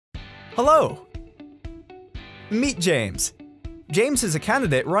Hello! Meet James. James is a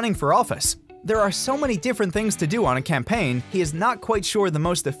candidate running for office. There are so many different things to do on a campaign, he is not quite sure the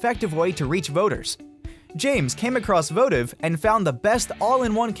most effective way to reach voters. James came across Vottiv and found the best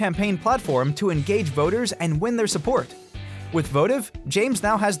all-in-one campaign platform to engage voters and win their support. With Vottiv, James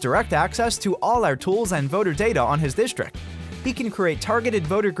now has direct access to all our tools and voter data on his district. He can create targeted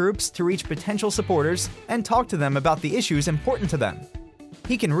voter groups to reach potential supporters and talk to them about the issues important to them.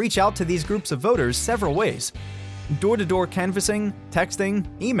 He can reach out to these groups of voters several ways: door-to-door canvassing, texting,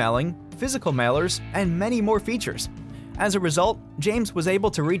 emailing, physical mailers, and many more features. As a result, James was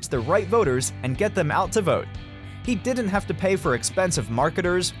able to reach the right voters and get them out to vote. He didn't have to pay for expensive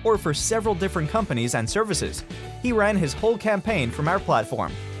marketers or for several different companies and services. He ran his whole campaign from our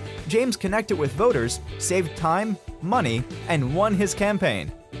platform. James connected with voters, saved time, money, and won his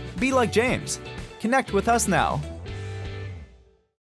campaign. Be like James. Connect with us now.